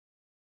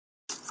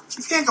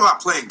You can't go out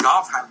playing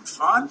golf having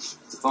fun.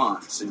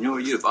 Fun. Senor,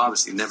 you've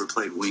obviously never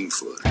played winged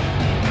foot.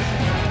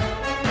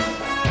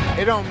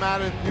 It don't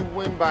matter if you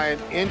win by an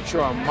inch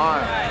or a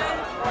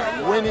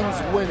mile. Winning's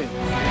winning.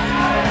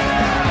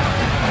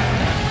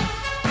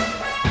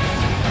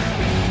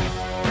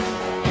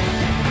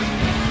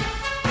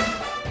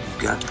 You've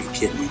got to be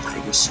kidding me,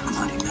 Vegas. On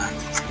Monday night.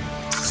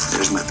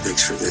 There's my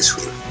picks for this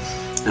week.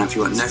 Now, if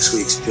you want next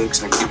week's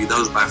picks, I can give you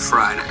those by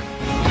Friday.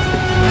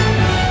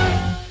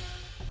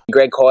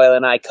 Greg Coyle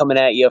and I coming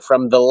at you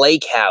from the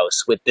Lake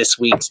House with this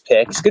week's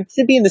picks. Good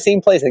to be in the same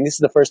place. I think this is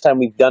the first time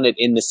we've done it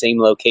in the same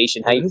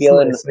location. How you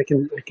feeling? Nice. I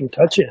can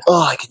touch it.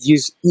 Oh, I could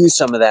use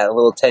some of that. A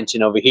little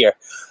tension over here.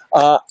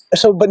 But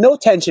no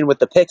tension with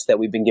the picks that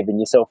we've been giving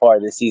you so far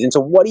this season. So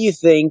what do you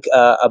think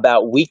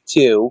about week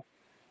 2?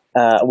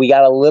 We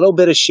got a little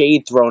bit of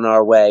shade thrown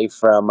our way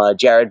from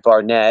Jared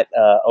Barnett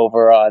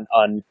over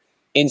on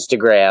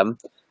Instagram.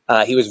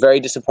 He was very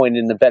disappointed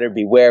in the Better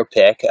Beware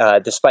pick,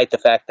 despite the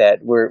fact that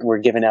we're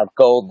giving out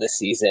gold this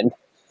season.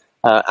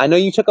 I know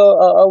you took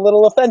a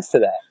little offense to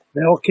that.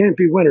 They all can't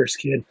be winners,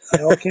 kid.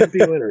 They all can't be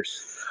winners.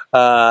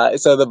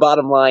 So the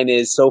bottom line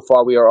is, so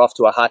far we are off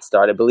to a hot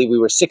start. I believe we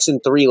were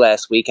 6-3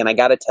 last week, and I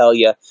got to tell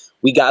you,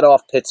 we got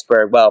off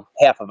Pittsburgh. Well,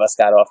 half of us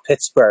got off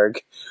Pittsburgh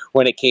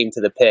when it came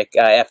to the pick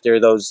after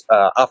those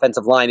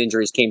offensive line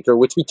injuries came through,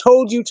 which we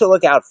told you to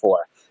look out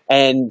for.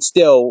 And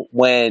still,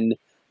 when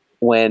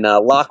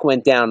Locke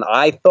went down,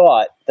 I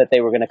thought that they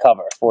were going to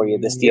cover for you,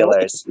 the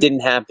Steelers.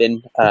 Didn't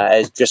happen.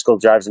 As Driscoll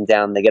drives them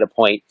down, they get a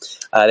point.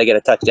 They get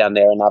a touchdown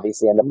there and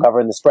obviously end up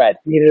covering the spread.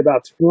 Needed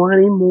about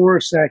 20 more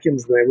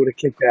seconds, and they would have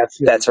kicked that.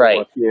 That's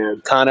right.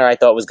 Connor, I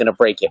thought, was going to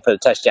break it for the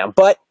touchdown.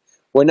 But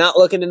we're not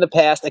looking in the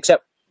past,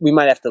 except we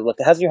might have to look.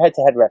 How's your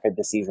head-to-head record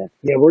this season?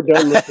 Yeah, we're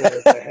done looking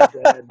at the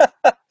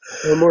head-to-head.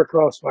 No more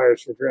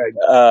crossfires for Greg.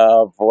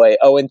 Oh boy,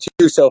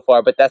 0-2 so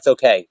far, but that's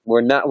okay.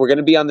 We're going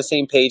to be on the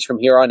same page from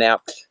here on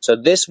out. So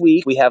this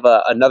week we have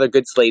another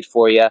good slate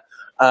for you.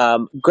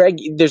 Greg,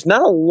 there's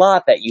not a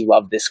lot that you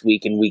love this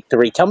week in week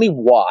 3. Tell me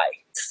why.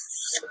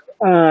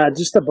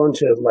 Just a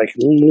bunch of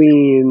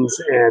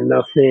leans and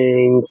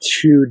nothing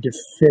too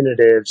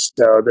definitive.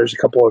 So there's a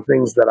couple of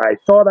things that I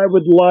thought I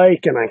would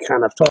like, and I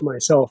kind of talked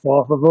myself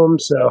off of them.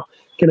 So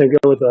gonna go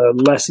with a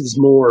less is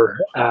more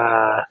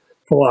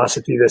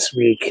philosophy this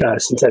week,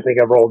 since I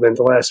think I've rolled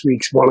into last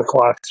week's 1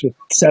 o'clock with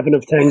 7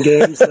 of 10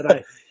 games that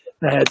I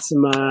had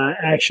some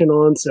action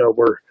on. So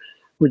we're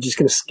just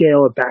going to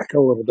scale it back a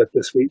little bit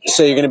this week.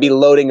 So you're going to be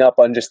loading up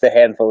on just a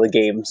handful of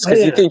games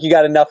because you think you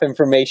got enough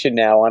information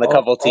now on a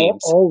couple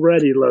teams.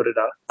 Already loaded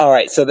up. All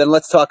right, so then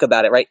let's talk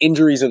about it, right?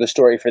 Injuries are the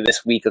story for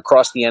this week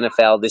across the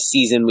NFL. This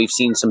season, we've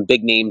seen some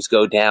big names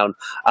go down,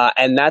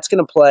 and that's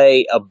going to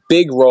play a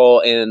big role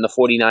in the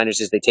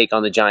 49ers as they take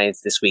on the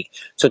Giants this week.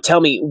 So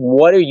tell me,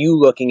 what are you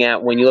looking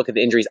at when you look at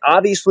the injuries?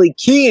 Obviously,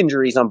 key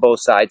injuries on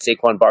both sides.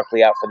 Saquon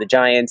Barkley out for the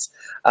Giants,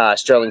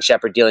 Sterling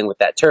Shepard dealing with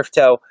that turf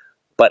toe.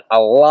 But a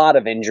lot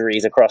of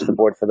injuries across the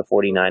board for the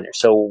 49ers.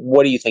 So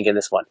what do you think in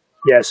this one?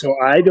 Yeah, so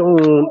I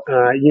don't,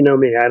 you know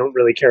me, I don't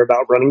really care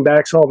about running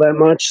backs all that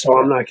much, so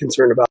I'm not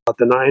concerned about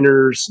the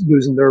Niners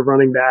losing their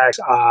running backs.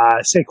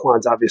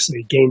 Saquon's obviously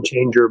a game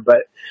changer,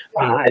 but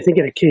I think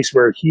in a case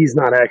where he's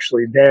not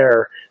actually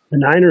there, the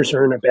Niners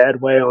are in a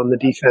bad way on the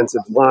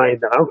defensive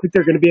line. I don't think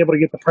they're going to be able to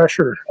get the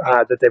pressure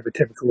that they would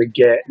typically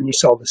get. And you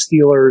saw the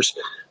Steelers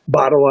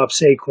bottle up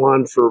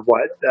Saquon for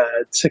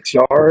 6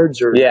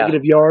 yards or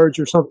negative yards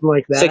or something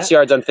like that. 6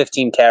 yards on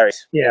 15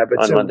 carries. Yeah,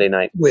 but on Monday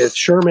night with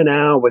Sherman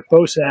out, with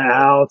Bosa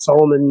out,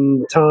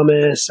 Solomon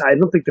Thomas, I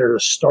don't think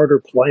there's a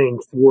starter playing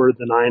for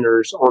the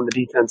Niners on the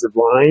defensive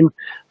line.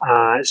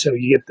 So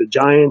you get the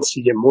Giants,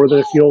 you get more than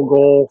a field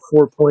goal,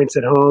 4 points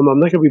at home. I'm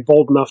not going to be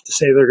bold enough to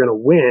say they're going to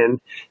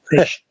win.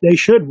 They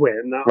should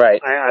win.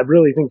 Right. I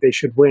really think they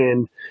should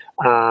win.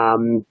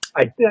 Again,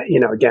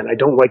 I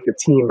don't like the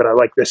team, but I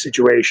like the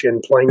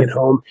situation playing at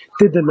home.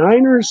 Did the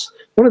Niners?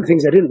 One of the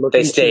things I didn't look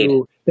into.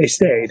 They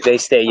stayed. They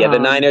stayed. Yeah, the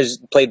Niners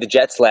played the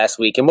Jets last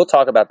week, and we'll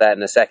talk about that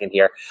in a second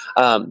here.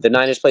 The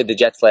Niners played the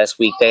Jets last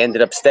week. They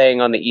ended up staying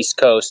on the East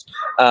Coast,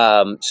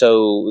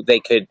 so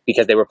they could,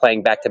 because they were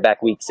playing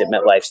back-to-back weeks at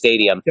MetLife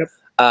Stadium. Yep.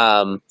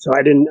 So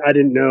I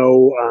didn't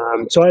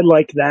know. So I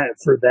like that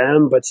for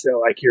them, but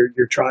still,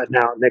 you're trotting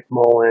out Nick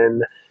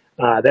Mullen.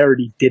 They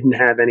already didn't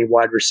have any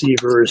wide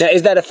receivers. Now,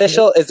 is that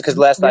official? Is because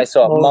last I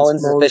saw,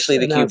 Mullins is officially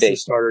the QB. The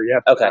starter.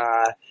 Yep. Okay.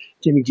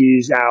 Jimmy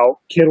G's out.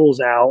 Kittle's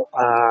out.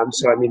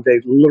 So I mean, they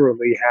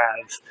literally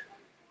have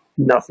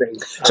nothing.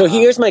 So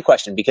here's my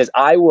question, because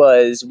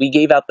we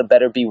gave out the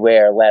Better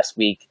Beware last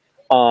week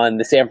on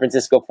the San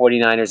Francisco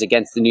 49ers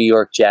against the New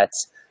York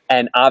Jets.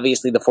 And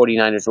obviously the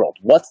 49ers rolled.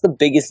 What's the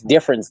biggest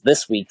difference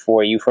this week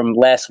for you from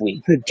last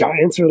week? The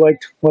Giants are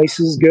like twice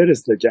as good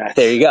as the Jets.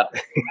 There you go.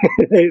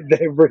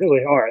 they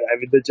really are. I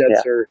mean, the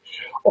Jets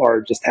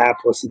are just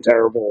hapless and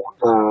terrible.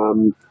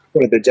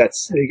 Where the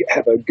Jets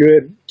have a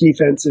good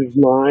defensive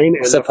line,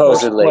 and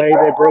supposedly the first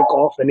play they broke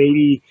off an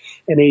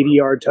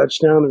 80-yard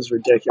touchdown is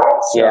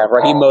ridiculous. Yeah,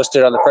 Raheem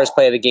Mostert on the first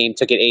play of the game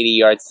took it 80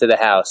 yards to the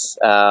house.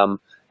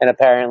 and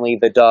apparently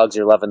the dogs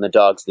are loving the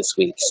dogs this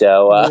week.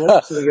 So,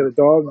 So they got a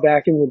dog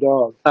back in the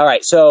dog. all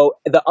right. So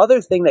the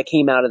other thing that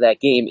came out of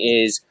that game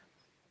is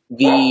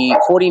the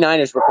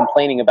 49ers were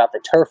complaining about the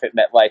turf at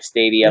MetLife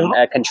Stadium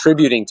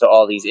contributing to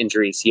all these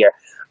injuries here.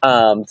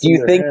 Do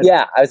you think?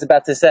 Yeah, I was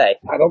about to say.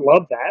 I don't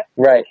love that.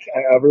 Right.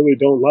 I really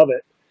don't love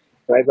it.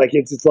 Right. Like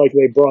it's like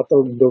they brought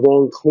the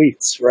wrong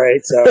cleats. Right.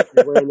 So if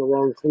you're wearing the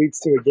wrong cleats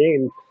to a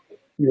game,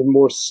 you're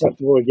more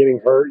susceptible to getting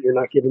hurt. You're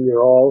not giving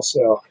your all.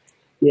 So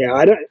yeah,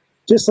 I don't.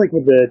 Just like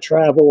with the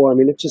travel, I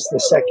mean, it's just the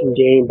second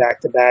game back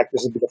to back.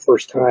 This will be the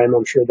first time.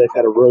 I'm sure they've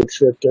had a road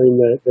trip during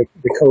the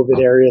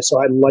COVID area. So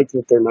I like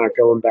that they're not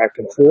going back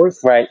and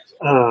forth. Right.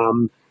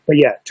 But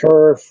yeah,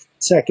 turf,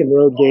 second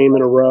road game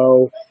in a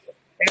row.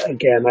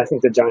 Again, I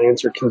think the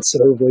Giants are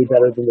considerably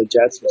better than the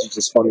Jets, which is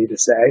just funny to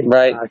say.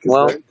 Right.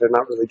 Well, they're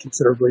not really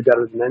considerably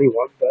better than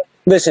anyone. But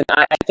listen,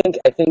 I think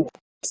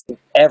it's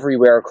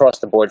everywhere across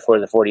the board for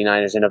the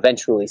 49ers, and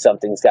eventually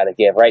something's got to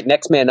give, right?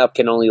 Next man up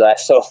can only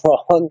last so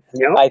long.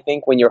 Yep. I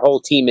think when your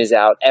whole team is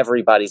out,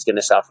 everybody's going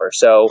to suffer.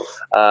 So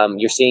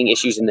you're seeing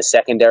issues in the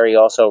secondary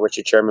also.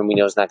 Richard Sherman, we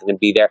know, is not going to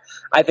be there.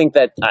 I think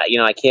that,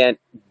 I can't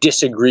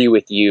disagree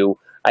with you.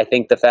 I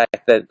think the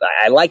fact that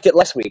I liked it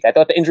last week. I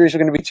thought the injuries were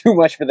going to be too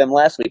much for them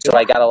last week, so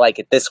I got to like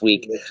it this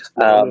week,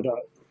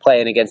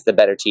 playing against the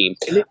better team.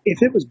 And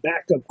if it was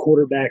backed up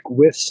quarterback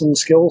with some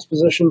skills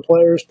position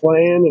players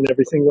playing and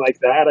everything like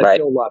that, I'd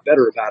feel a lot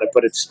better about it.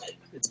 But it's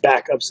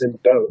backups in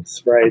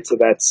both, right? So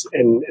that's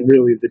and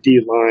really the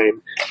D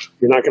line.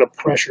 You're not going to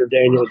pressure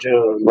Daniel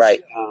Jones,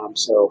 right?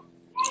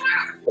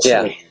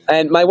 Yeah.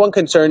 And my one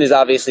concern is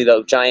obviously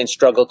the Giants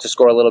struggled to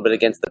score a little bit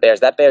against the Bears.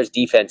 That Bears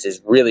defense is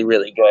really,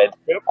 really good.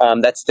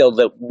 Yep. That's still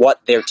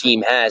what their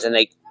team has, and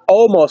they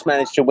almost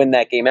managed to win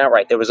that game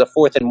outright. There was a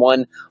 4th and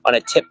 1 on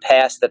a tip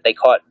pass that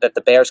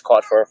the Bears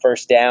caught for a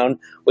first down,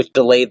 which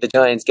delayed the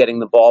Giants getting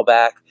the ball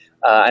back.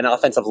 An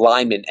offensive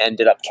lineman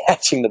ended up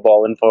catching the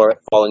ball and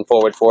falling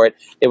forward for it.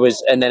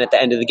 And then at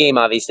the end of the game,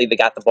 obviously they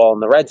got the ball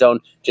in the red zone,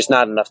 just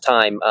not enough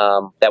time.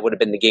 That would have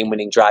been the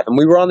game-winning drive. And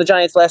we were on the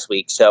Giants last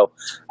week, so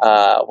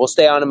we'll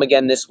stay on them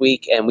again this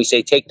week. And we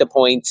say take the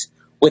points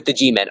with the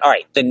G-men. All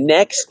right, the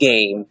next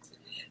game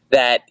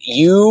that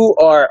you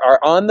are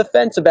on the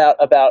fence about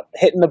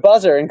hitting the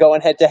buzzer and going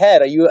head to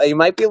head. You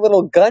might be a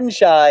little gun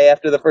shy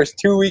after the first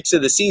 2 weeks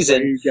of the season.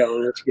 There you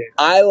go. That's good.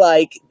 I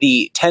like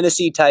the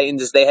Tennessee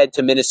Titans as they head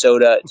to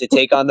Minnesota to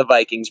take on the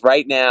Vikings.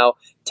 Right now,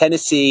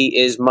 Tennessee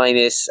is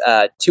minus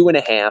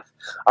 2.5.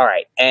 All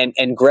right,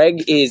 and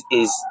Greg is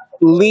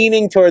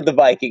leaning toward the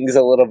Vikings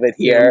a little bit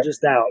here. Yeah, I'm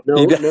just out.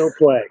 No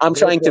play. I'm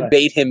trying to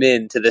bait him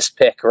into this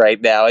pick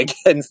right now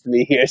against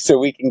me here so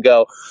we can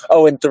go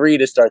 0-3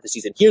 to start the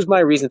season. Here's my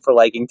reason for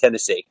liking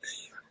Tennessee.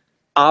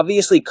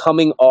 Obviously,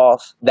 coming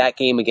off that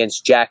game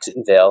against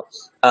Jacksonville,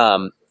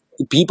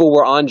 people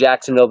were on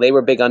Jacksonville. They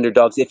were big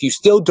underdogs. If you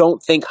still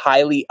don't think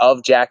highly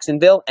of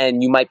Jacksonville,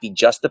 and you might be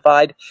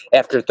justified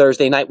after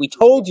Thursday night, we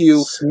told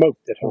you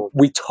smoked at home.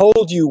 We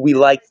told you we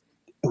liked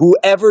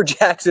whoever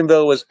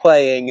Jacksonville was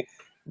playing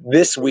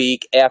this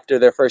week after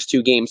their first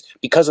 2 games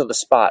because of the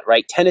spot,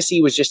 right?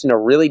 Tennessee was just in a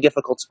really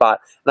difficult spot.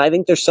 And I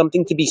think there's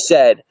something to be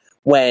said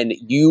when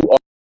you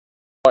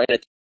are in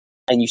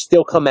and you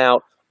still come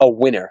out a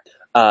winner.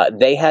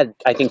 They had,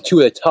 I think, 2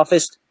 of the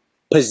toughest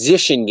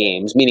position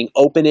games, meaning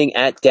opening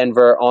at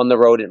Denver on the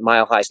road at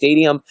Mile High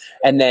Stadium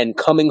and then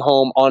coming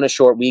home on a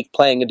short week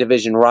playing a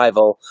division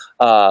rival.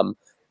 And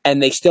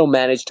they still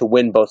managed to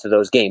win both of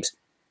those games.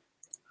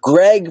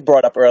 Greg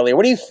brought up earlier,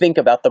 what do you think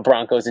about the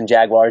Broncos and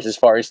Jaguars as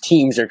far as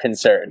teams are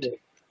concerned?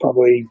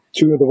 Probably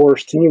 2 of the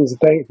worst teams.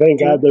 Thank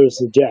God there's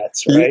the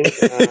Jets, right?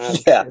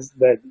 Yeah.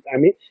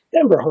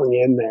 Denver hung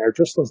in there.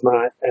 Just was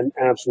not an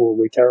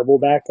absolutely terrible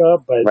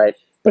backup, but right.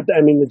 But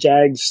I mean, the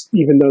Jags,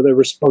 even though they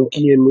were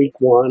spunky in week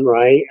 1,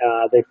 right?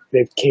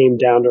 They came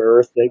down to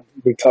earth. They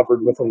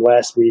recovered with them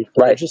last week,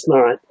 but they're just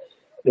not.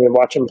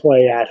 Watch them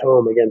play at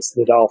home against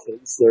the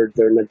Dolphins. They're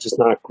just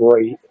not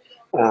great.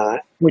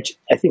 Which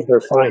I think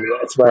they're fine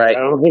with, right? I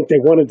don't think they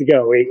wanted to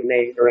go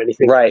 8-8 or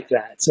anything like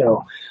that.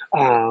 So,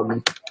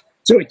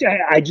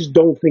 I just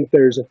don't think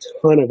there's a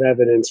ton of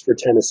evidence for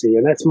Tennessee,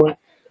 and that's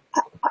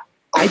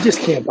I just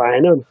can't buy. I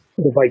know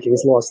the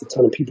Vikings lost a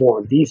ton of people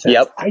on defense.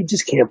 Yep. I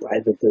just can't buy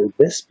that they're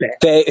this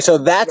bad. So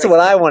that's what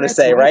I want to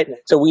say, right?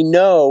 So we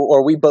know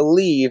or we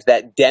believe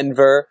that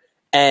Denver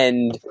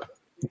and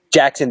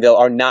Jacksonville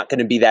are not going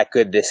to be that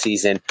good this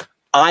season.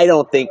 I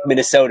don't think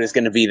Minnesota is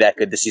going to be that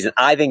good this season.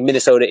 I think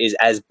Minnesota is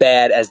as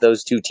bad as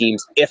those 2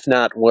 teams, if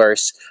not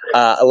worse.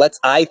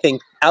 I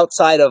think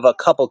outside of a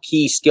couple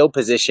key skill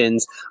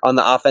positions on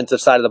the offensive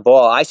side of the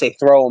ball, I say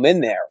throw them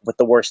in there with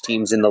the worst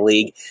teams in the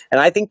league.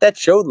 And I think that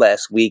showed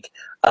last week.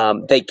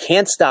 They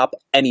can't stop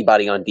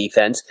anybody on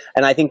defense.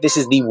 And I think this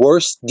is the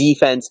worst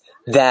defense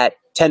that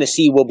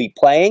Tennessee will be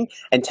playing,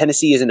 and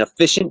Tennessee is an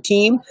efficient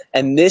team,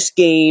 and this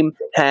game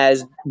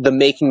has the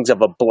makings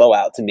of a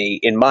blowout to me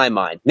in my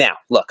mind. Now,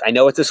 look, I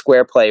know it's a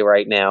square play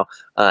right now.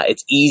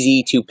 It's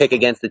easy to pick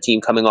against the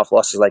team coming off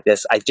losses like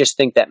this. I just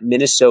think that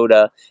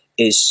Minnesota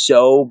is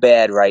so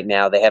bad right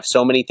now. They have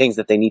so many things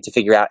that they need to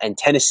figure out, and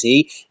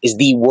Tennessee is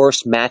the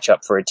worst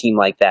matchup for a team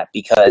like that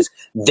because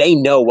they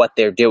know what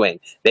they're doing.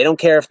 They don't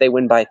care if they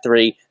win by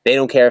 3. They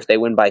don't care if they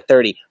win by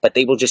 30, but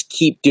they will just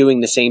keep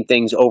doing the same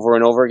things over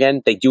and over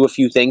again. They do a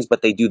few things,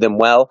 but they do them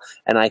well.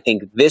 And I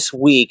think this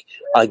week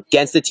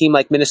against a team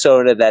like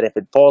Minnesota that if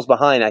it falls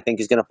behind, I think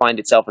is going to find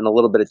itself in a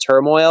little bit of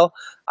turmoil.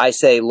 I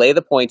say lay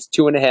the points,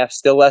 2.5,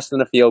 still less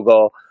than a field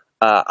goal.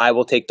 I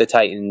will take the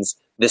Titans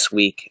this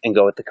week and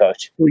go with the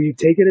coach. Will you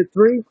take it at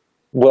 3?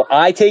 Will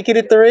I take it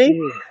at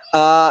 3?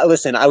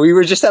 Listen, we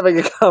were just having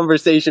a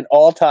conversation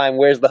all time.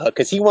 Where's the hook?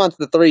 Because he wants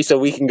the 3 so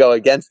we can go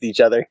against each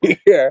other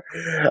here.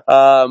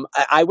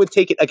 I would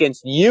take it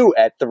against you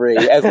at 3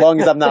 as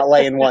long as I'm not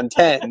laying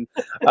 110,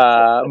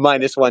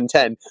 minus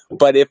 110.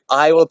 But if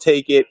I will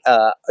take it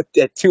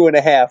at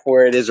 2.5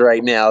 where it is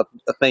right now,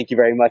 thank you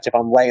very much. If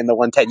I'm laying the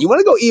 110, you want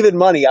to go even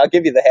money, I'll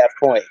give you the half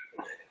point.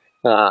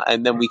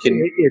 And then we can.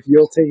 If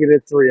you'll take it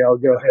at 3, I'll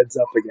go heads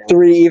up again.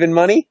 3 even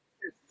money?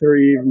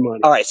 3 even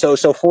money. All right, so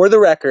for the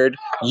record,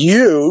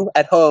 you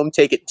at home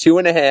take it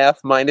 2.5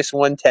 minus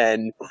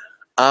 110.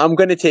 I'm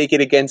going to take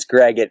it against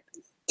Greg at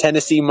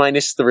Tennessee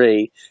minus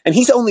 3. And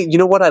he's only, you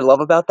know what I love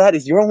about that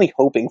is you're only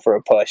hoping for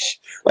a push.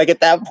 Like at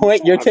that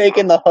point, you're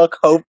taking the hook,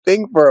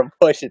 hoping for a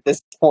push at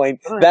this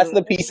point. That's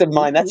the peace of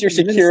mind. That's your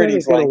security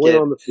blanket.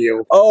 On the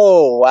field.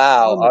 Oh,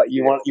 wow.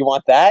 You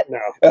want that?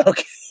 No.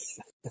 Okay.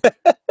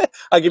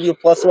 I'll give you a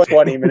plus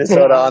 120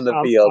 Minnesota on the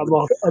field.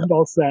 I'm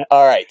all set.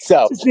 All right,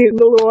 so just need a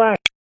little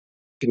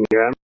action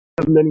here. I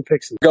have many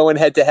picks. Going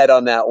head to head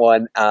on that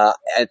one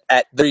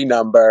at 3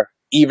 number,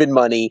 even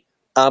money.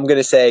 I'm going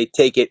to say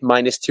take it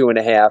minus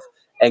 2.5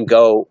 and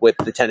go with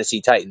the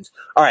Tennessee Titans.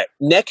 All right,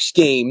 next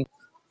game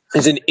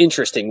is an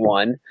interesting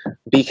one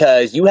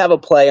because you have a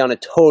play on a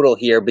total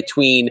here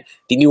between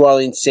the New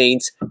Orleans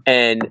Saints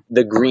and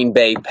the Green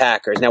Bay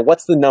Packers. Now,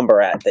 what's the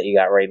number at that you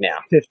got right now?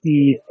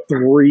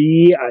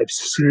 53. I've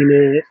seen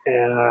it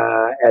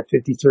at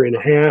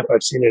 53.5.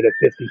 I've seen it at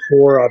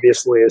 54.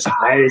 Obviously, as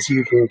high as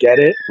you can get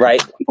it.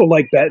 Right. People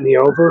like betting the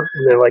over,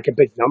 and they like a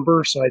big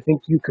number. So I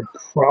think you could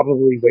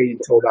probably wait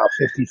until about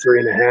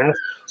 53.5.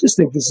 Just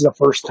think this is the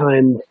first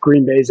time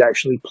Green Bay is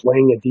actually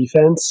playing a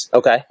defense.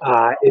 Okay.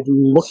 It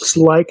looks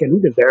like, I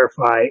need to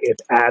verify if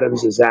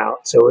Adams is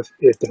out. So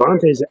if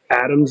Devontae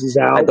Adams is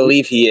out, I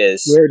believe he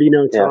is. We already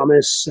know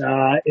Thomas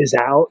is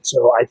out.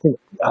 So I think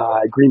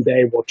Green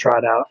Bay will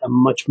trot out a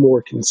much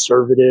more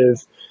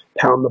conservative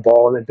pound the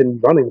ball, and they've been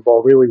running the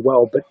ball really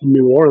well. But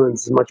New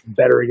Orleans is much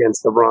better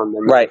against the run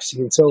than we've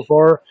seen so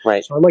far.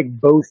 Right. So I like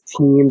both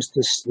teams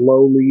to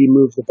slowly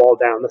move the ball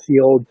down the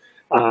field.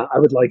 I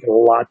would like it a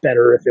lot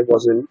better if it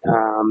wasn't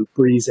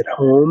Breeze at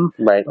home.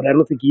 Right. But I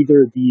don't think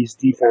either of these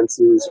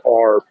defenses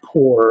are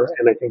poor,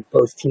 and I think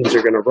both teams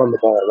are going to run the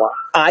ball a lot.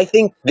 I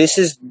think this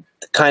is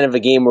kind of a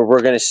game where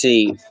we're going to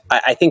see,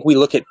 I think we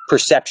look at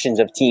perceptions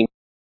of teams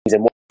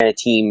and what kind of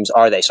teams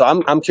are they. So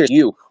I'm curious,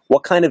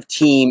 what kind of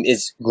team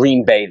is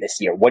Green Bay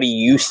this year? What do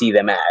you see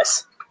them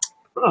as?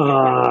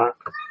 Pound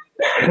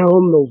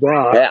the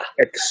rock,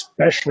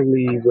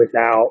 especially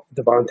without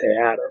Devontae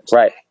Adams.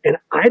 Right. And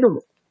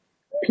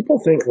people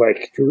think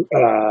like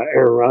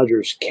Aaron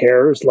Rodgers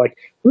cares. Like,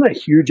 I'm not a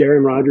huge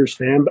Aaron Rodgers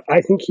fan, but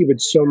I think he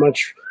would so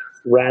much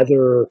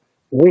rather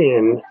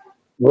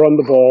run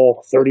the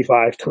ball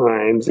 35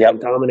 times and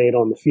dominate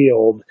on the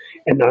field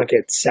and not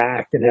get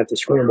sacked and have to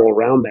scramble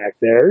around back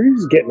there.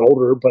 He's getting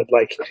older, but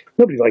like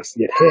nobody likes to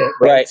get hit,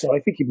 right? So I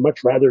think he'd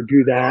much rather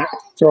do that,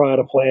 throw out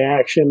a play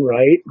action,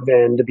 right,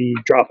 than to be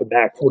dropping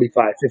back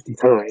 45, 50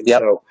 times.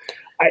 So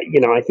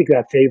I think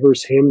that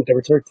favors him. They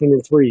were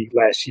 13-3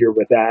 last year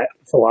with that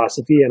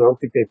philosophy, and I don't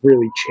think they've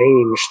really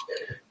changed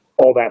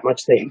all that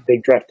much. They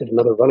drafted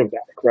another running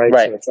back, right?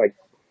 So it's like,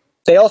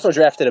 they also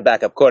drafted a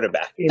backup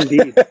quarterback.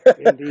 Indeed.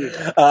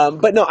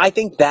 But no, I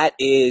think that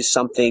is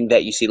something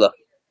that you see. Look,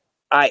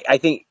 I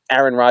think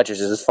Aaron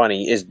Rodgers is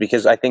funny is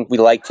because I think we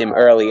liked him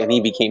early and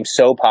he became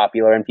so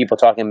popular and people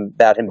talking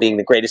about him being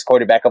the greatest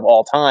quarterback of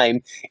all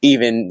time,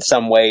 even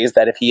some ways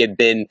that if he had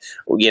been,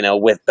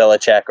 with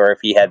Belichick or if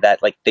he had that,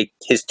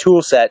 his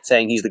tool set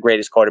saying he's the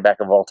greatest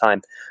quarterback of all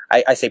time,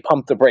 I say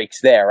pump the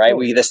brakes there, right?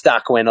 The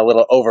stock went a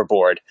little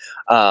overboard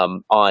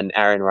on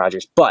Aaron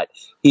Rodgers, but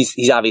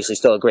he's obviously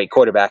still a great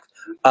quarterback.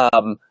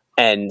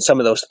 And some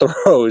of those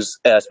throws,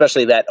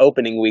 especially that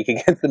opening week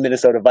against the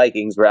Minnesota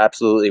Vikings, were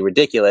absolutely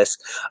ridiculous.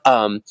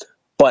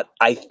 But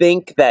I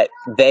think that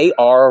they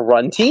are a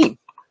run team,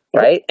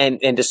 right? And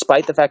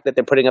despite the fact that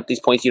they're putting up these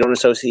points, you don't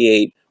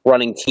associate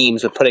running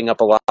teams with putting up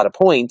a lot of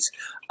points.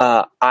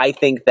 I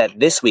think that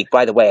this week,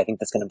 by the way, I think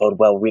that's going to bode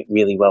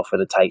really well for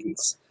the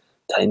Titans.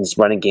 Titans'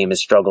 running game has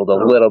struggled a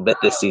little bit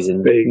this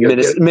season.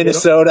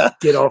 Minnesota.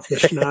 Get off the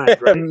schneid,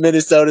 right?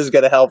 Minnesota's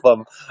going to help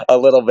them a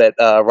little bit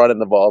running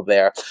the ball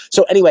there.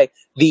 So anyway,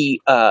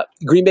 the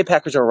Green Bay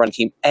Packers are a run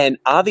team. And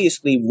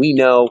obviously we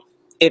know,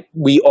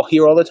 we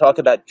hear all the talk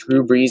about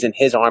Drew Brees and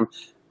his arm.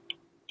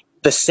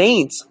 The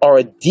Saints are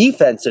a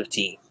defensive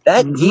team.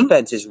 That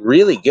defense is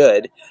really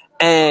good.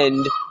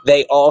 And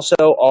they also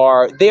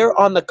they're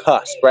on the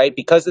cusp, right?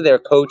 Because of their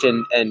coach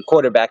and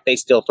quarterback, they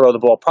still throw the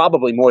ball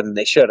probably more than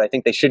they should. I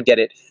think they should get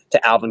it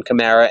to Alvin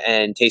Kamara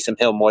and Taysom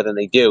Hill more than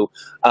they do.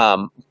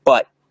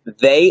 But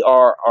they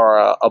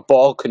are a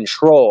ball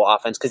control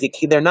offense because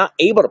they're not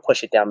able to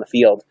push it down the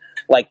field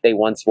like they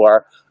once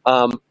were.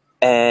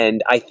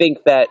 And I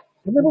think that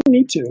they don't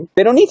need to.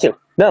 They don't need to.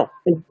 No.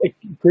 And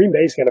Green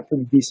Bay's got a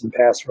pretty decent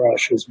pass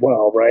rush as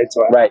well, right?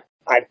 So right.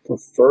 I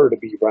prefer to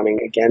be running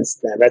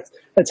against them.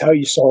 That's how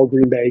you saw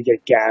Green Bay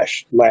get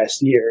gashed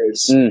last year.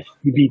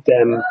 You beat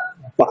them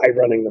by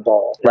running the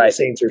ball. And right. The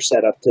Saints are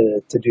set up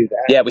to do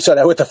that. Yeah, we saw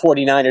that with the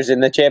 49ers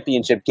in the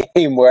championship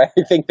game where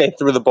I think they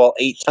threw the ball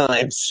 8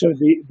 times. So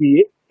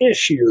the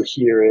issue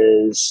here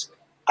is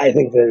I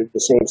think the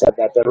Saints have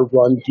that better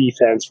run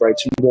defense, right?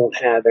 So you won't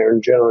have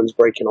Aaron Jones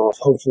breaking off,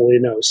 hopefully,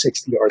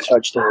 60-yard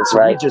touchdowns. So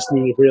right. You just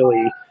need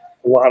really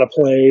a lot of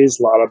plays,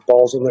 a lot of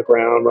balls on the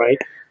ground, right?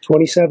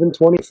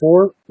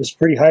 27-24 is a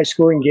pretty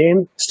high-scoring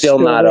game. Still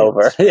not wins,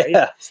 over. Right?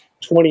 Yeah.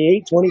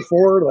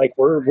 28-24, like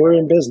we're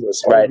in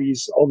business.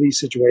 All these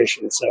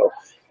situations. So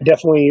I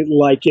definitely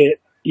like it.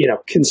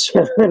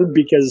 Concerned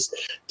because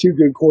 2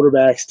 good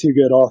quarterbacks, 2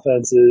 good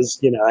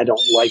offenses. I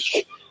don't like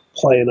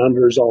playing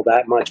unders all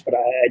that much, but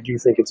I do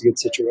think it's a good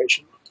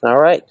situation. All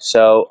right.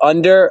 So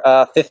under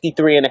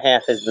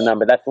 53.5 is the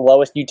number. That's the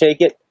lowest you take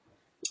it?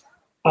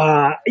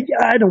 I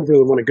don't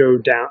really want to go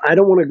down. I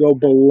don't want to go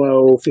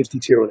below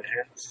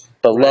 52.5.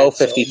 Below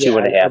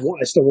 52.5.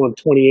 I still want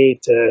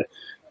 28 to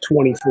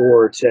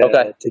 24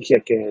 to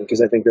kick in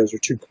because I think those are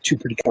two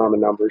pretty common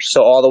numbers.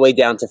 So all the way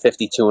down to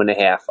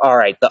 52.5. All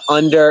right, the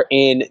under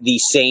in the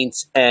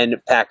Saints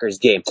and Packers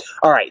game.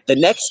 All right, the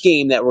next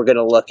game that we're going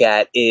to look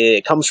at,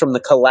 it comes from the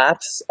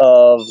collapse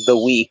of the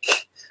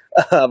week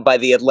by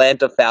the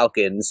Atlanta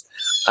Falcons.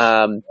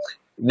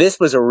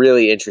 This was a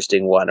really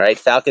interesting one, right?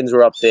 Falcons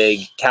were up big.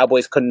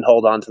 Cowboys couldn't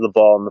hold on to the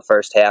ball in the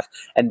first half,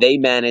 and they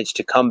managed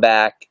to come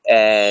back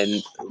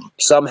and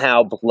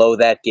somehow blow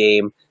that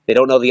game. They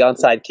don't know the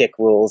onside kick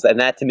rules, and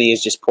that to me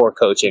is just poor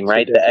coaching,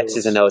 right? The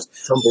X's and O's.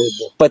 It's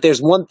unbelievable. But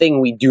there's one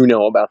thing we do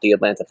know about the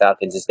Atlanta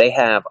Falcons is they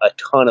have a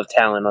ton of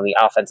talent on the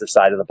offensive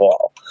side of the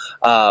ball.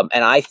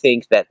 And I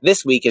think that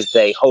this week as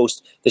they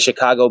host the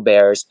Chicago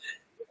Bears,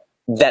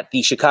 that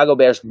the Chicago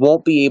Bears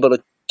won't be able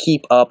to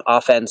keep up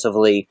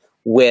offensively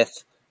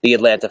with the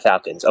Atlanta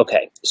Falcons.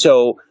 Okay,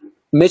 so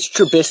Mitch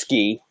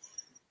Trubisky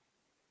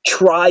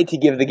tried to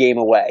give the game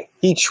away.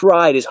 He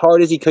tried as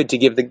hard as he could to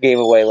give the game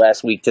away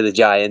last week to the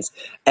Giants,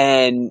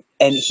 and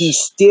he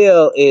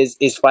still is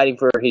fighting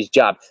for his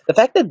job. The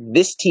fact that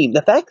this team,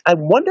 I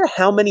wonder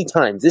how many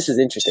times, this is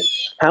interesting,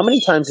 how many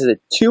times has a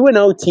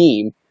 2-0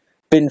 team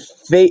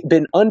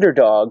been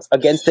underdogs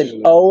against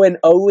an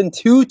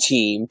 0-2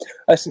 team,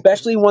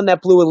 especially one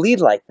that blew a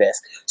lead like this.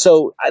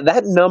 So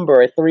that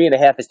number at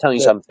 3.5 is telling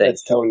you something.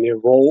 It's telling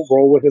you roll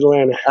with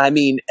Atlanta. I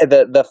mean,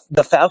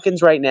 the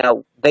Falcons right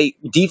now, they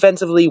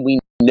defensively we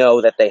know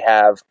that they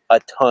have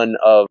a ton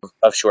of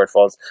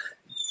shortfalls.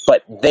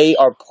 But they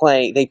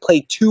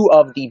play 2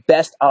 of the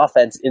best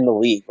offense in the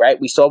league, right?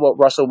 We saw what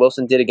Russell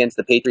Wilson did against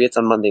the Patriots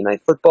on Monday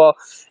Night Football,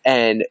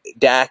 and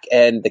Dak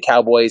and the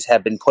Cowboys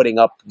have been putting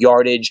up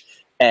yardage.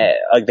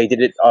 They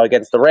did it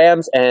against the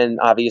Rams, and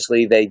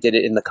obviously they did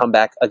it in the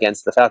comeback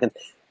against the Falcons.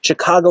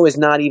 Chicago is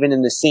not even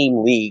in the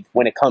same league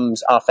when it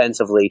comes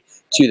offensively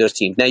to those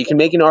teams. Now, you can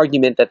make an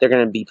argument that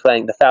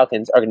the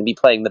Falcons are going to be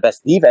playing the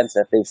best defense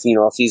that they've seen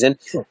all season,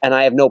 and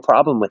I have no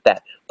problem with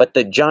that. But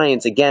the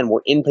Giants, again,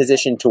 were in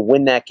position to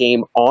win that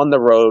game on the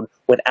road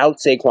without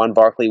Saquon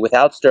Barkley,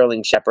 without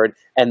Sterling Shepard,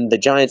 and the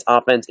Giants'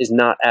 offense is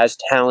not as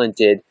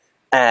talented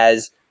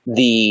as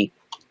the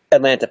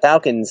Atlanta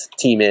Falcons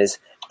team is.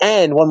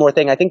 And one more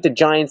thing, I think the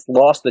Giants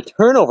lost the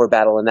turnover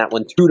battle in that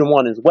one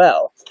 2-1 as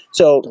well.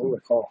 So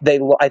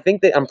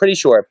I'm pretty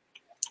sure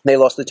they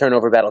lost the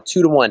turnover battle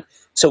 2-1.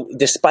 So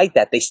despite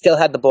that, they still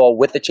had the ball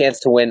with the chance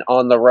to win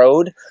on the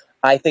road.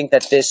 I think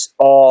that this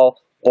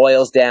all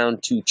boils down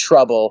to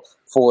trouble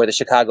for the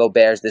Chicago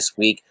Bears this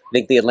week. I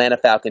think the Atlanta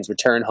Falcons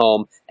return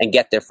home and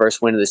get their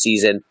first win of the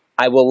season.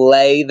 I will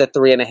lay the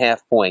 3.5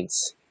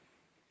 points.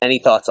 Any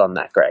thoughts on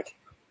that, Greg?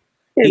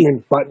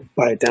 And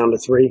buy it down to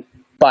 3.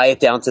 Buy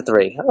it down to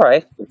 3. All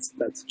right.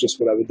 That's just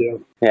what I would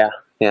do. Yeah.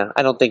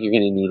 I don't think you're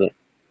going to need it.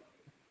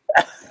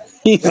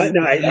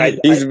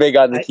 He's big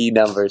on the key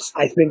numbers.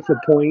 I think the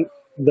point,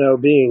 though,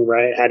 being,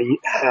 right,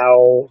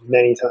 how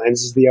many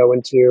times has the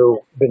 0-2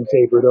 been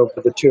favored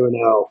over the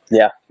 2-0?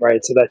 Yeah.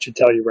 Right, so that should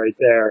tell you right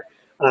there.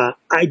 I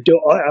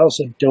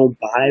also don't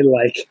buy,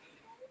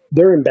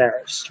 they're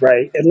embarrassed,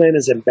 right?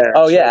 Atlanta's embarrassed.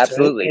 Oh, yeah, right?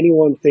 absolutely. So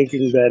anyone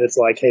thinking that it's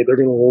like, hey, they're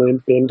going to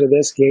limp into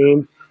this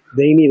game,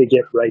 they need to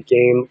get right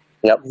game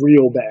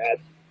real bad.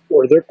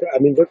 Or their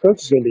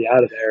coach is going to be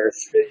out of there if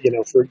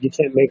you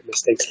can't make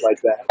mistakes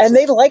like that. And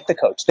they like the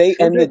coach.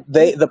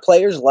 The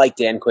players like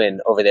Dan Quinn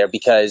over there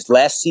because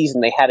last season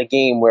they had a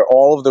game where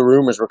all of the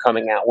rumors were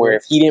coming out where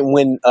if he didn't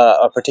win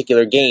a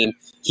particular game,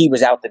 he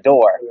was out the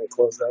door. And they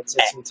closed out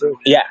 6-2.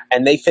 Yeah,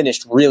 and they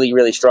finished really,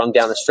 really strong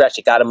down the stretch.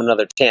 It got him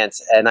another chance,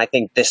 and I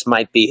think this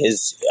might be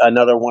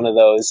another one of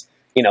those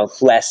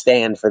last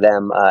stand for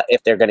them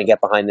if they're going to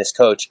get behind this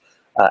coach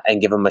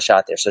and give him a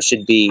shot there. So it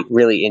should be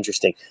really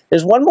interesting.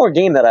 There's one more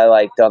game that I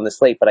liked on the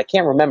slate, but I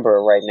can't remember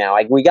it right now.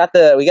 We got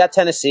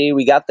Tennessee,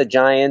 we got the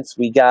Giants,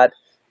 we got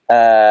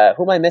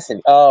who am I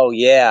missing? Oh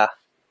yeah,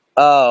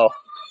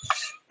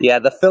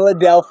 the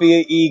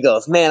Philadelphia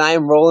Eagles. Man, I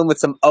am rolling with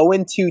some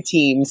 0-2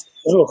 teams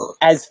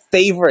as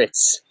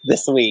favorites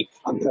this week.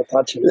 I'm not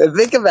touching it.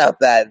 Think about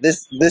that.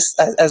 This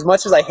as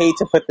much as I hate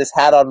to put this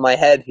hat on my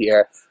head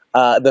here,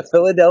 the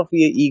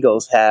Philadelphia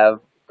Eagles have.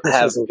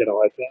 Isn't gonna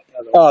like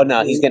that. Oh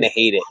no, he's gonna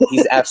hate it.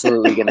 He's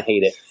absolutely gonna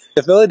hate it.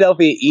 The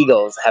Philadelphia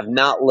Eagles have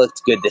not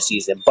looked good this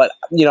season, but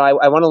I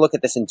want to look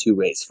at this in two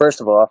ways.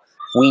 First of all,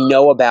 we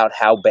know about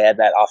how bad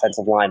that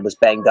offensive line was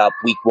banged up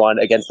week 1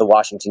 against the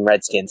Washington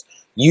Redskins.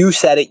 You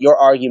said it. Your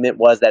argument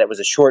was that it was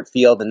a short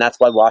field, and that's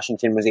why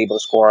Washington was able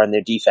to score on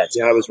their defense.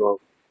 Yeah, I was wrong.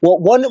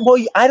 Well,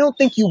 I don't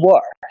think you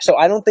were. So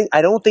I don't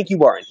think you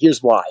were, and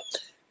here's why.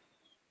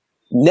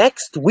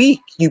 Next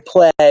week, you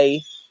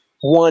play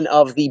one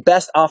of the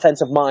best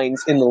offensive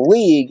minds in the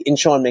league in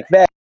Sean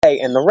McVay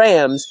and the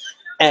Rams,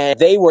 and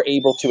they were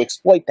able to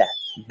exploit that.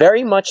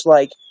 Very much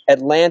like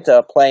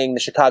Atlanta playing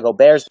the Chicago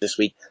Bears this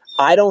week.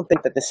 I don't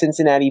think that the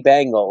Cincinnati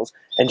Bengals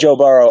and Joe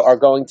Burrow are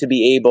going to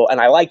be able, and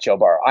I like Joe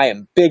Burrow. I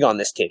am big on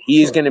this kid.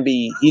 He's going to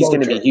be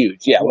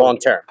huge. Yeah, long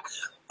term.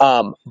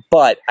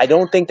 But I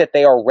don't think that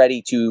they are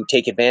ready to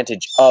take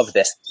advantage of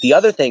this. The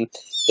other thing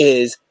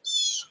is,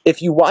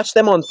 if you watch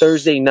them on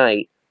Thursday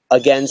night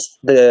against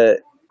the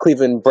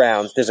Cleveland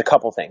Browns, there's a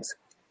couple things.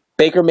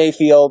 Baker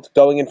Mayfield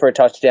going in for a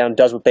touchdown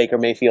does what Baker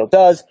Mayfield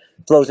does,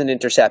 throws an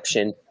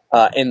interception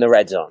in the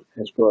red zone.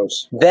 That's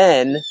gross.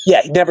 Then,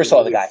 he never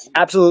saw the guy.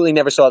 Absolutely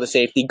never saw the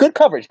safety. Good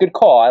coverage, good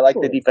call. I like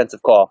the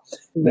defensive call.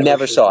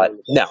 Never saw it.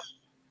 No.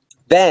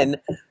 Then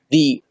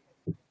the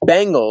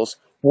Bengals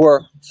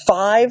were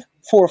 5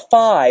 for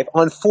 5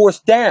 on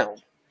 4th down.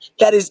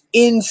 That is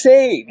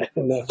insane.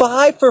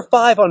 5 for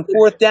 5 on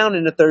 4th down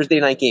in a Thursday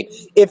night game.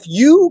 If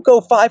you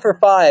go 5 for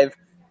 5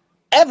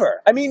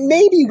 ever,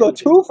 maybe you go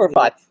 2 for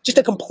 5, just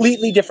a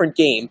completely different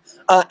game.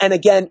 And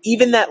again,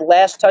 even that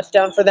last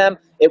touchdown for them,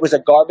 it was a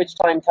garbage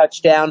time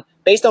touchdown.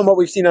 Based on what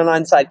we've seen on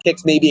onside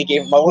kicks, maybe it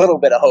gave them a little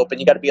bit of hope, and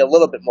you got to be a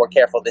little bit more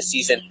careful this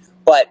season.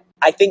 But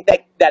I think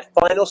that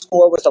final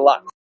score was a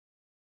lot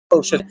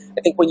closer.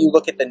 I think when you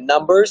look at the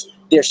numbers,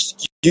 they're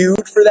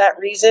skewed for that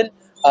reason.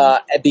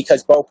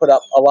 Because Bo put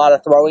up a lot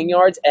of throwing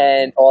yards,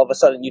 and all of a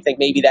sudden you think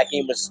maybe that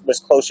game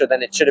was closer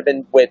than it should have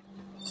been with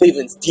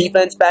Cleveland's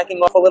defense backing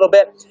off a little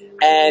bit.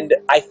 And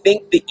I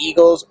think the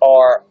Eagles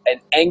are an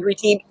angry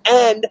team,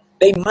 and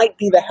they might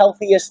be the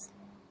healthiest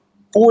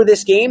for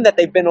this game that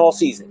they've been all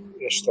season.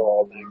 They're still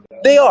all banged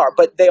up. They are,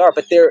 but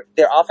their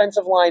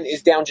offensive line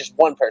is down just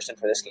one person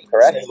for this game,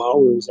 correct? Sam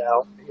Alu's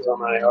out. He's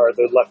on IR.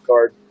 Their left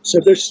guard. So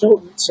they're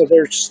still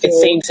it's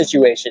same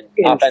situation.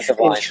 Offensive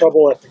line in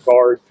trouble at the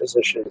guard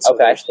position. So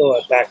okay. They're still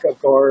at backup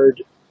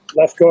guard,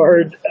 left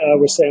guard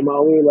with Sam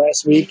Alu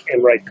last week,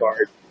 and right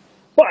guard.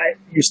 But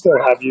you still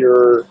have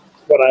your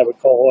what I would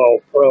call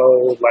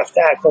all-pro left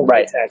tackle,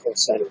 right tackle,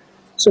 center.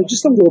 So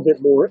just a little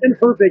bit more. And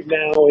Herbig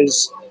now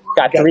is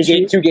got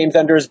 2 games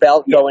under his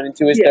belt going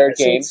into his third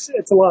game.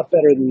 It's a lot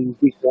better than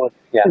week 1.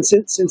 Yeah. And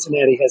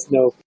Cincinnati has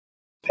no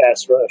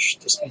pass rush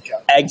to speak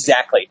of.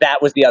 Exactly.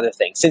 That was the other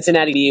thing.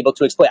 Cincinnati be able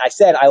to exploit. I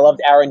said I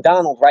loved Aaron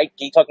Donald, right?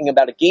 Talking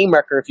about a game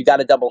wrecker. If you got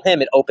to double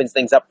him, it opens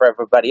things up for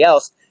everybody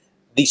else.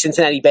 The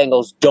Cincinnati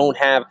Bengals don't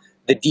have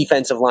the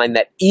defensive line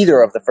that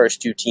either of the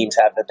first 2 teams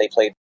have that they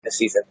played this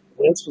season.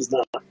 Wentz was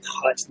not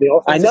touched. The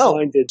offensive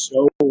line did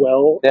so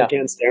well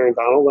against Aaron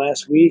Donald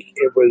last week.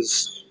 It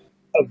was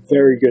a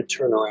very good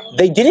turnaround.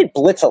 They didn't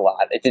blitz a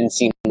lot, it didn't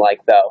seem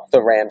like, though,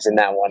 the Rams in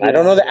that one. I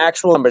don't know the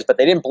actual numbers, but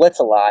they didn't blitz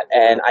a lot,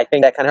 and I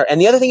think that kind of hurt.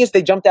 And the other thing is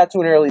they jumped out to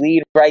an early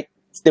lead, right?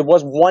 There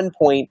was one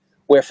point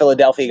where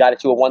Philadelphia got it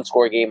to a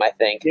 1-score game, I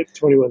think. Yep,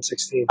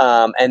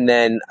 21-16. And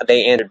then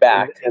they ended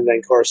back. And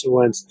then Carson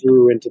Wentz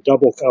threw into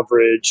double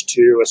coverage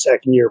to a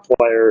second-year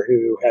player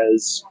who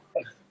has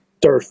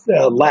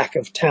a lack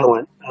of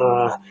talent.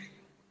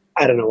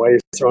 I don't know why you're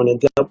throwing in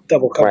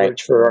double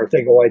coverage for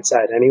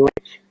Arcega-Whiteside anyway.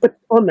 But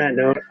on that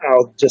note,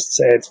 I'll just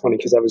say it's funny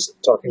because I was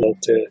talking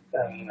to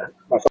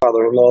my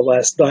father-in-law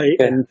last night,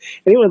 and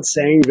anyone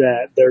saying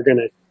that they're going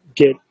to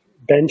get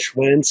bench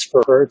Wentz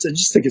for Hurts, I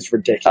just think it's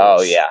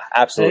ridiculous. Oh, yeah,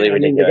 absolutely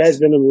ridiculous. The guy's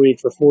been in the league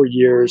for 4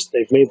 years.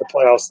 They've made the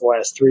playoffs the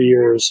last 3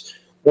 years,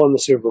 won the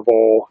Super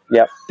Bowl.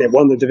 Yep. They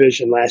won the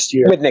division last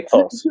year. With Nick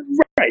Foles.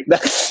 Right.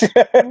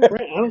 I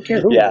don't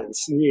care who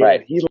wins.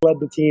 Right. He led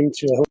the team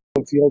to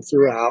home field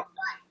throughout.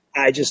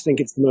 I just think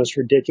it's the most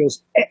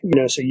ridiculous.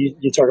 So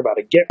you talk about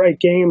a get-right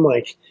game,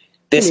 like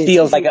this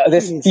feels like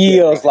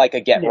a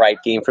get-right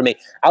game for me.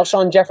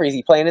 Alshon Jeffrey, is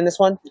he playing in this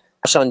one?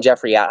 Alshon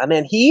Jeffrey out.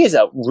 He is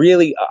a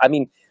really. I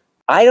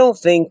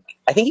think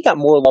he got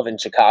more love in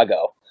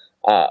Chicago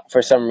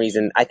for some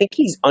reason. I think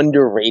he's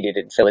underrated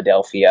in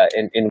Philadelphia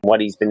in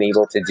what he's been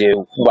able to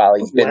do while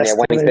he's been there,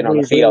 when he's been on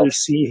the field. Really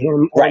see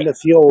him on the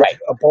field.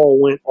 A ball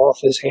went off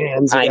his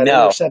hands and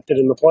got intercepted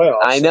in the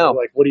playoffs. I know.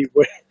 So, what do you?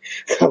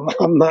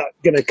 I'm not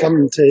going to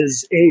come to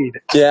his aid.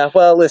 Yeah,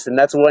 well, listen,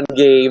 that's one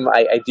game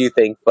I do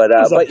think, but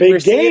was a but big you're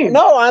seeing- game.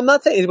 No, I'm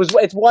not saying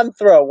it's one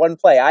throw, one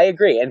play. I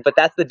agree, but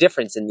that's the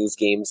difference in these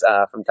games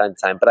from time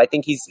to time. But I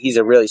think he's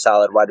a really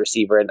solid wide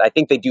receiver, and I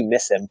think they do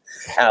miss him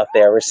out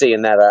there. We're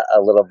seeing that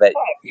a little bit.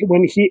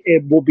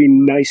 It will be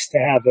nice to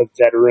have a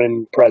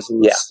veteran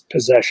presence,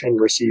 possession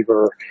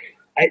receiver.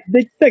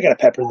 They got to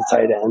pepper the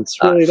tight ends.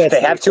 Really, that's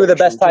they have two of the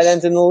best tight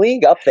ends in the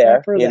league up there.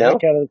 Pepper the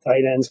heck out of the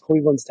tight ends.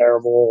 Cleveland's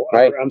terrible.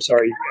 Right. I'm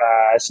sorry,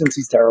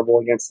 Cincy's terrible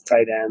against the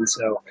tight end,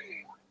 so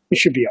it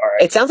should be all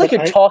right. It sounds like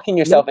you're talking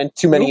yourself into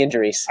too many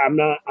injuries. I'm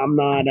not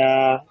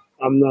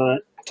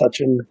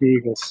touching the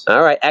Eagles.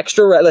 All right,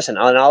 listen,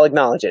 and I'll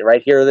acknowledge it.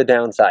 Right here are the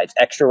downsides.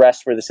 Extra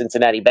rest for the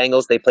Cincinnati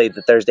Bengals. They played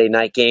the Thursday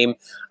night game.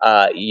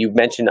 You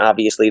mentioned,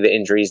 obviously, the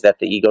injuries that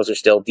the Eagles are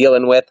still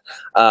dealing with.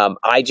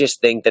 I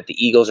just think that the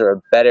Eagles are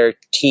a better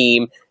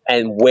team,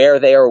 and where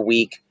they are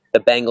weak,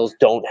 the Bengals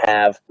don't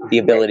have the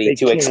ability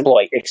to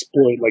exploit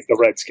like the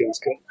Redskins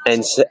could.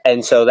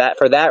 And so that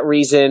for that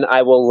reason,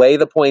 I will lay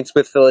the points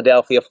with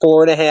Philadelphia.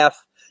 4.5.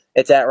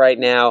 It's at right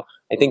now.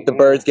 I think the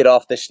Birds get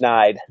off the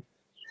schneid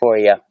for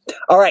you.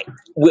 All right.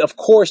 Of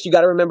course, you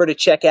got to remember to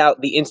check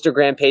out the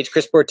Instagram page.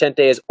 Chris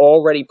Portente has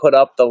already put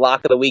up the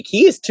lock of the week.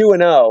 He is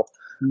 2-0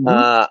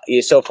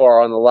 so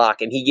far on the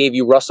lock, and he gave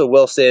you Russell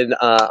Wilson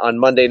on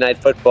Monday Night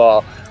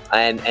Football.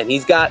 And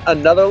he's got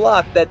another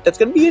lock that's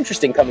going to be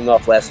interesting coming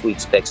off last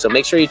week's pick. So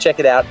make sure you check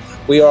it out.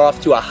 We are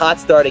off to a hot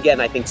start again.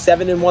 I think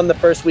 7-1 the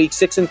first week,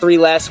 6-3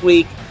 last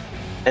week.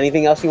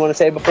 Anything else you want to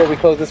say before we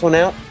close this one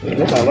out?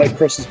 I like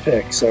Chris's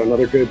pick, so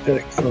another good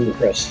pick from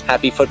Chris.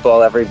 Happy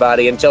football,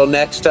 everybody. Until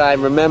next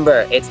time,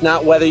 remember, it's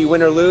not whether you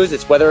win or lose,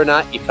 it's whether or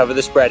not you cover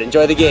the spread.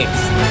 Enjoy the games.